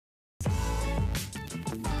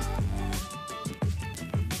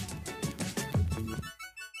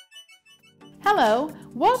Hello,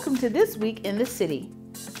 welcome to This Week in the City.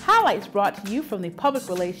 Highlights brought to you from the Public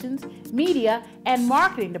Relations, Media, and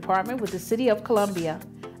Marketing Department with the City of Columbia.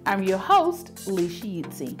 I'm your host, Alicia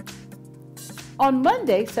Yitzi. On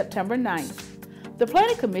Monday, September 9th, the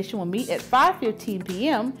Planning Commission will meet at 5:15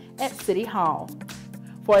 p.m. at City Hall.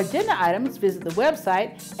 For agenda items, visit the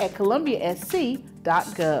website at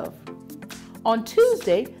columbiasc.gov. On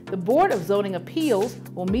Tuesday, the Board of Zoning Appeals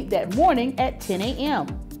will meet that morning at 10 a.m.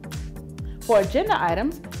 For agenda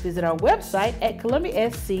items, visit our website at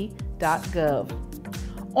columbiasc.gov.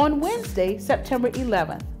 On Wednesday, September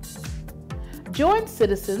 11th, join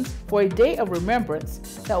citizens for a day of remembrance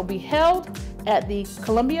that will be held at the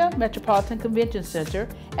Columbia Metropolitan Convention Center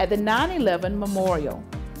at the 9/11 Memorial.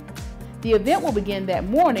 The event will begin that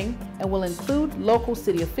morning and will include local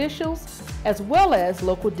city officials as well as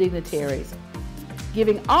local dignitaries,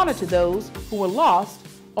 giving honor to those who were lost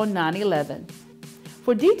on 9/11.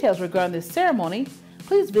 For details regarding this ceremony,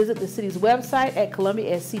 please visit the city's website at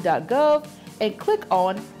columbiasc.gov and click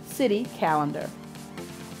on City Calendar.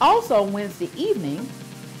 Also on Wednesday evening,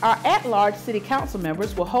 our at-large City Council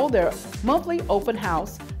members will hold their monthly open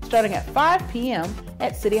house starting at 5 p.m.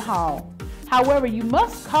 at City Hall. However, you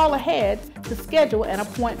must call ahead to schedule an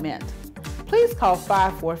appointment. Please call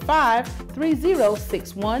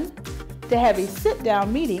 545-3061 to have a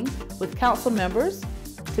sit-down meeting with council members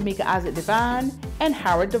Tamika Isaac Devine and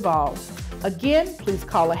Howard Duvall. Again, please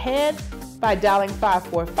call ahead by dialing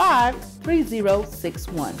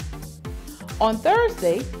 545-3061. On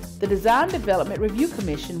Thursday, the Design Development Review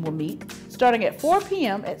Commission will meet starting at 4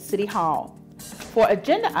 p.m. at City Hall. For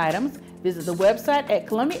agenda items, visit the website at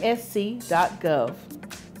columbiasc.gov.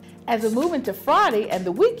 As we move into Friday and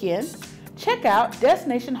the weekend, check out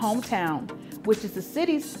Destination Hometown, which is the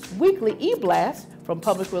city's weekly e-blast from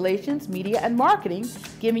Public Relations, Media, and Marketing,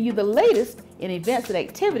 giving you the latest in events and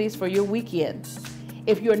activities for your weekend.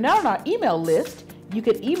 If you're not on our email list, you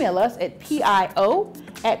can email us at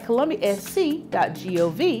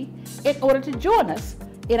pio@columbiasc.gov in order to join us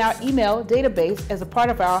in our email database as a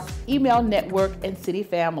part of our email network and city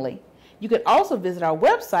family. You can also visit our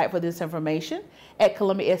website for this information at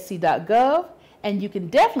columbiasc.gov, and you can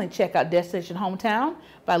definitely check out Destination Hometown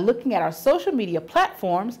by looking at our social media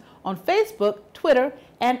platforms on Facebook, Twitter,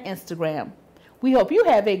 and Instagram. We hope you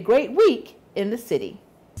have a great week in the city.